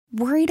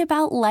Worried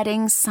about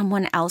letting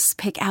someone else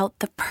pick out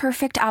the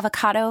perfect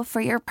avocado for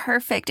your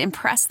perfect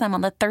impress them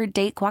on the third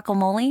date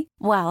guacamole?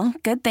 Well,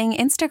 good thing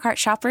Instacart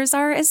shoppers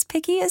are as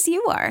picky as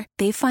you are.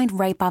 They find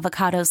ripe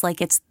avocados like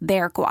it's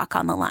their guac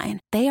on the line.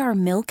 They are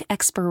milk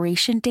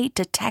expiration date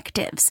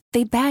detectives.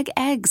 They bag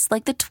eggs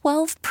like the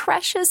 12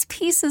 precious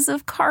pieces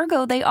of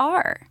cargo they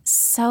are.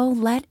 So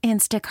let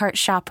Instacart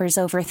shoppers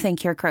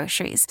overthink your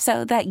groceries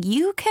so that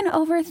you can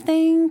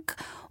overthink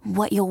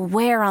what you'll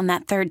wear on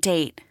that third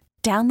date.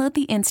 Download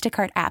the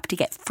Instacart app to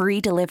get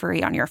free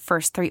delivery on your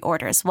first 3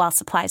 orders while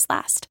supplies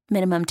last.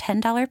 Minimum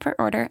 $10 per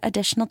order.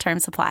 Additional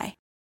terms apply.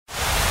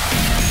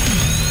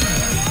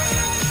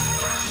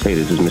 Hey,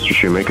 this is Mr.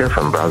 Shoemaker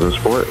from Browser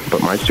Sport,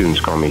 but my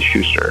students call me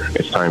Schuster.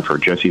 It's time for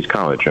Jessie's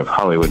College of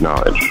Hollywood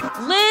Knowledge.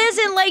 Liz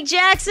in Lake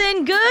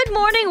Jackson, good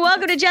morning.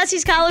 Welcome to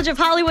Jessie's College of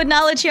Hollywood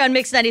Knowledge here on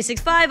Mix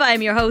 96.5. I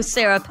am your host,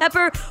 Sarah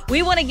Pepper.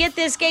 We want to get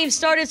this game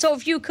started, so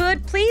if you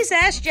could, please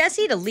ask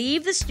Jessie to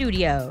leave the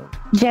studio.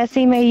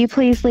 Jessie, may you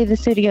please leave the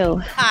studio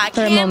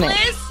for a moment?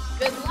 Liz.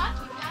 Good luck.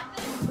 You got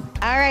this.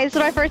 All right, this is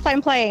my first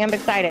time playing. I'm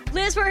excited.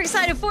 Liz, we're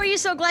excited for you.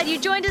 So glad you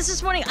joined us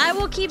this morning. I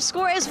will keep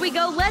score as we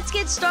go. Let's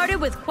get started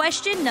with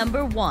question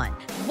number 1.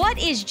 What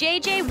is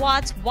J.J.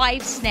 Watt's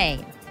wife's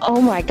name?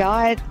 Oh, my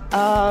God.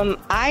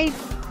 I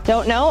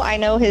don't know. I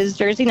know his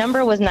jersey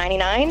number was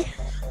 99.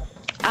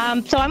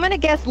 So I'm going to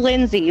guess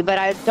Lindsay, but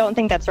I don't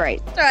think that's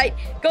right. All right,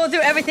 going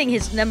through everything.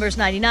 His number's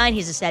 99.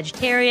 He's a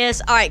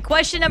Sagittarius. All right,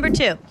 question number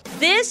 2.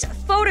 This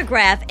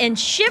photograph and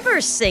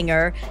Shivers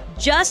singer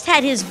just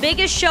had his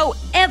biggest show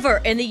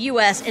ever in the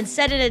U.S. and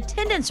set an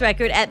attendance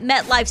record at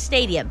MetLife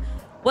Stadium.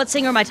 What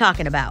singer am I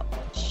talking about?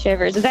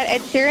 Shivers. Is that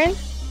Ed Sheeran?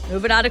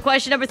 Moving on to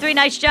question number 3.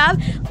 Nice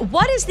job.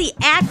 What is the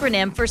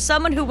acronym for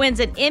someone who wins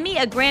an Emmy,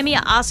 a Grammy,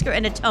 an Oscar,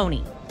 and a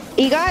Tony?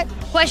 EGOT?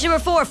 Question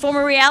number 4.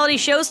 Former reality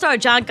show star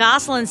John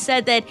Gosselin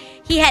said that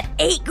he had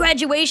 8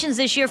 graduations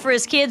this year for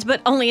his kids, but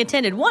only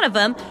attended one of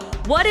them.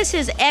 What is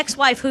his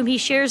ex-wife, whom he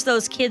shares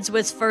those kids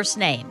with, first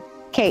name?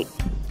 Kate.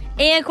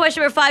 And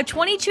question number 5.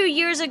 22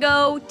 years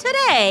ago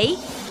today,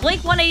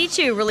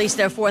 Blink-182 released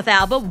their 4th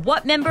album.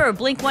 What member of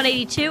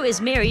Blink-182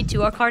 is married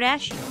to a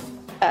Kardashian?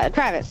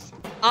 Travis.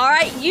 All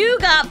right, you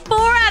got 4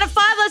 out of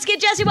 5. Let's get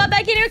Jessie Watt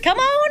back in here. Come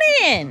on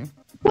in.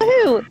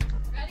 Woohoo!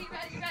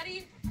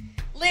 Ready.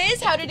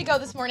 Liz, how did it go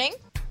this morning?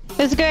 It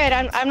was good.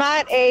 I'm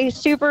not a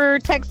super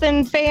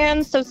Texan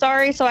fan, so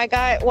sorry. So I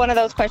got one of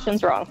those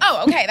questions wrong.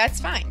 Oh, okay, that's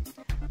fine.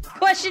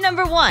 Question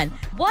number 1.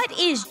 What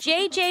is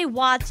J.J.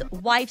 Watt's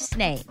wife's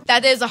name?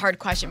 That is a hard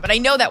question, but I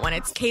know that one.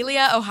 It's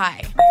Kalia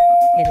Ohai.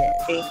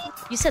 It is.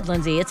 You said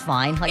Lindsay. It's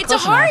fine. Like, It's a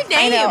hard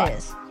name. I know it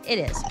is. It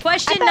is.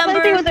 Question I thought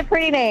number Lindsay was a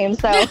pretty name,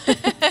 so.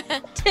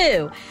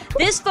 2.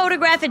 This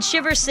photograph and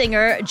Shivers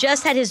singer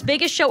just had his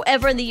biggest show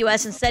ever in the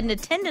U.S. and set an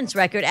attendance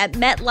record at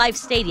MetLife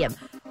Stadium.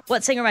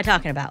 What singer am I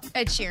talking about?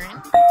 Ed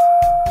Sheeran.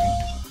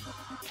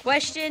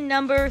 Question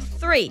number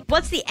 3.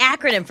 What's the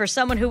acronym for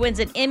someone who wins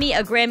an Emmy,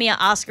 a Grammy, an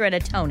Oscar, and a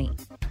Tony?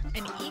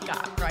 An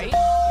EGOT, right?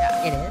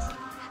 Yeah. It is.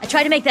 I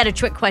tried to make that a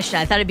trick question.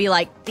 I thought it'd be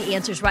like the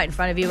answer's right in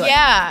front of you. But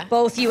Yeah.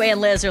 Both you and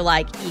Liz are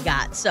like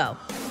EGOT. So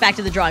back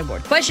to the drawing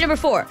board. Question number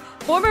 4.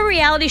 Former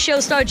reality show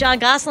star John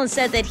Gosselin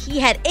said that he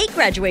had 8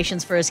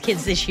 graduations for his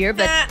kids this year,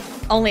 but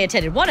only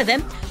attended one of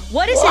them.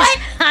 What is his...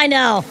 I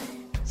know.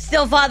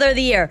 Still Father of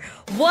the Year.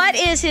 What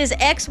is his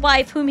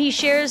ex-wife, whom he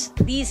shares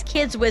these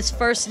kids with,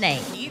 first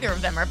name? Neither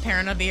of them are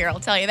Parent of the Year,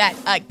 I'll tell you that.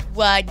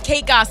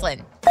 Kate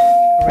Gosselin.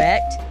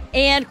 Correct.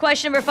 And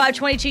question number 5,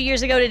 22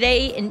 years ago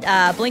today,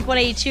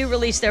 Blink-182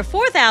 released their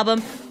 4th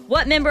album.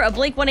 What member of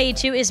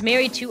Blink-182 is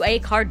married to a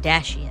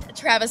Kardashian?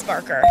 Travis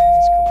Barker.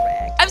 That's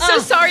correct. I'm so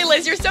sorry,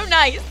 Liz. You're so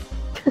nice.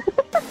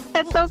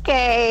 That's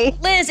okay.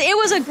 Liz, it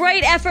was a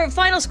great effort.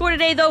 Final score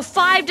today, though,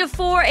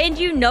 5-4, and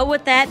you know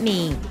what that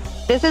means.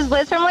 This is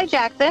Liz from Lake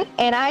Jackson,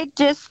 and I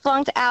just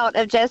flunked out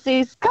of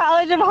Jessie's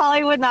College of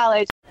Hollywood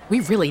Knowledge.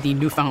 We really need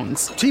new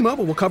phones.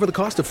 T-Mobile will cover the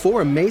cost of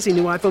 4 amazing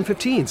new iPhone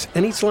 15s,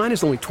 and each line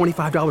is only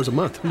 $25 a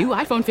month. New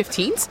iPhone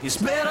 15s? It's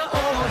better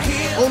over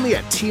here. Only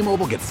at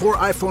T-Mobile, get 4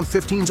 iPhone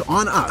 15s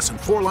on us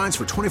and 4 lines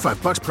for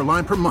 $25 per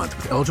line per month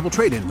with eligible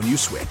trade-in when you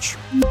switch.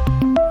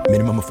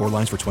 Minimum of 4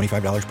 lines for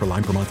 $25 per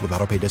line per month with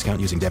autopay discount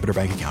using debit or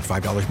bank account.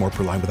 $5 more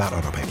per line without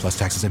autopay, plus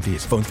taxes and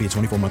fees. Phone fee at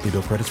 24 monthly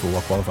bill credits for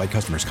well-qualified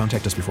customers.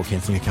 Contact us before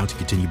canceling account to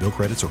continue bill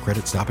credits or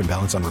credit stop and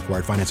balance on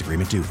required finance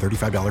agreement due.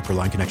 $35 per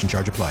line connection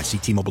charge applies. See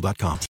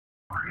T-Mobile.com.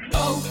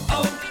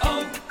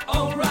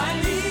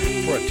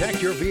 O'Reilly.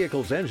 Protect your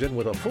vehicle's engine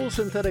with a full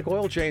synthetic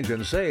oil change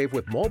and save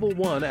with Mobile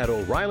One at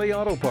O'Reilly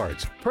Auto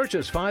Parts.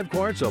 Purchase 5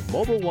 quarts of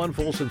Mobile One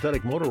full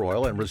synthetic motor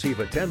oil and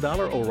receive a $10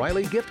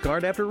 O'Reilly gift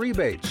card after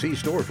rebate. See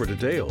store for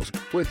details.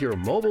 With your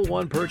Mobile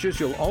One purchase,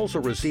 you'll also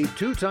receive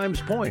 2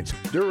 times points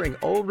during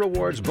O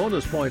Rewards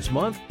Bonus Points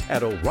Month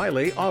at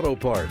O'Reilly Auto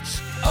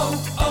Parts.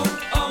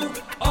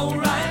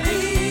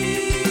 O'Reilly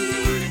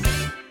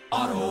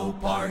Auto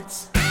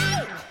Parts.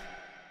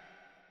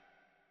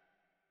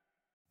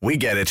 We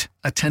get it.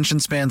 Attention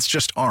spans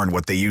just aren't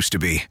what they used to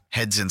be.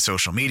 Heads in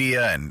social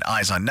media and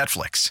eyes on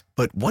Netflix.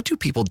 But what do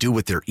people do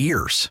with their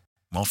ears?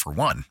 Well, for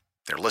one,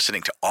 they're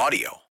listening to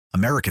audio.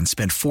 Americans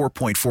spend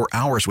 4.4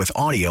 hours with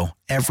audio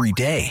every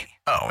day.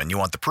 Oh, and you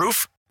want the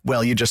proof?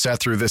 Well, you just sat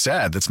through this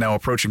ad that's now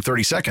approaching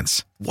 30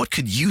 seconds. What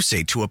could you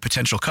say to a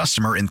potential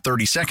customer in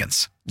 30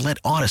 seconds? Let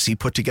Odyssey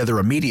put together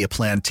a media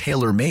plan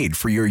tailor-made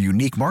for your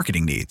unique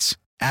marketing needs.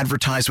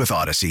 Advertise with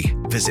Odyssey.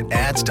 Visit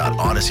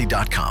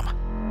ads.odyssey.com.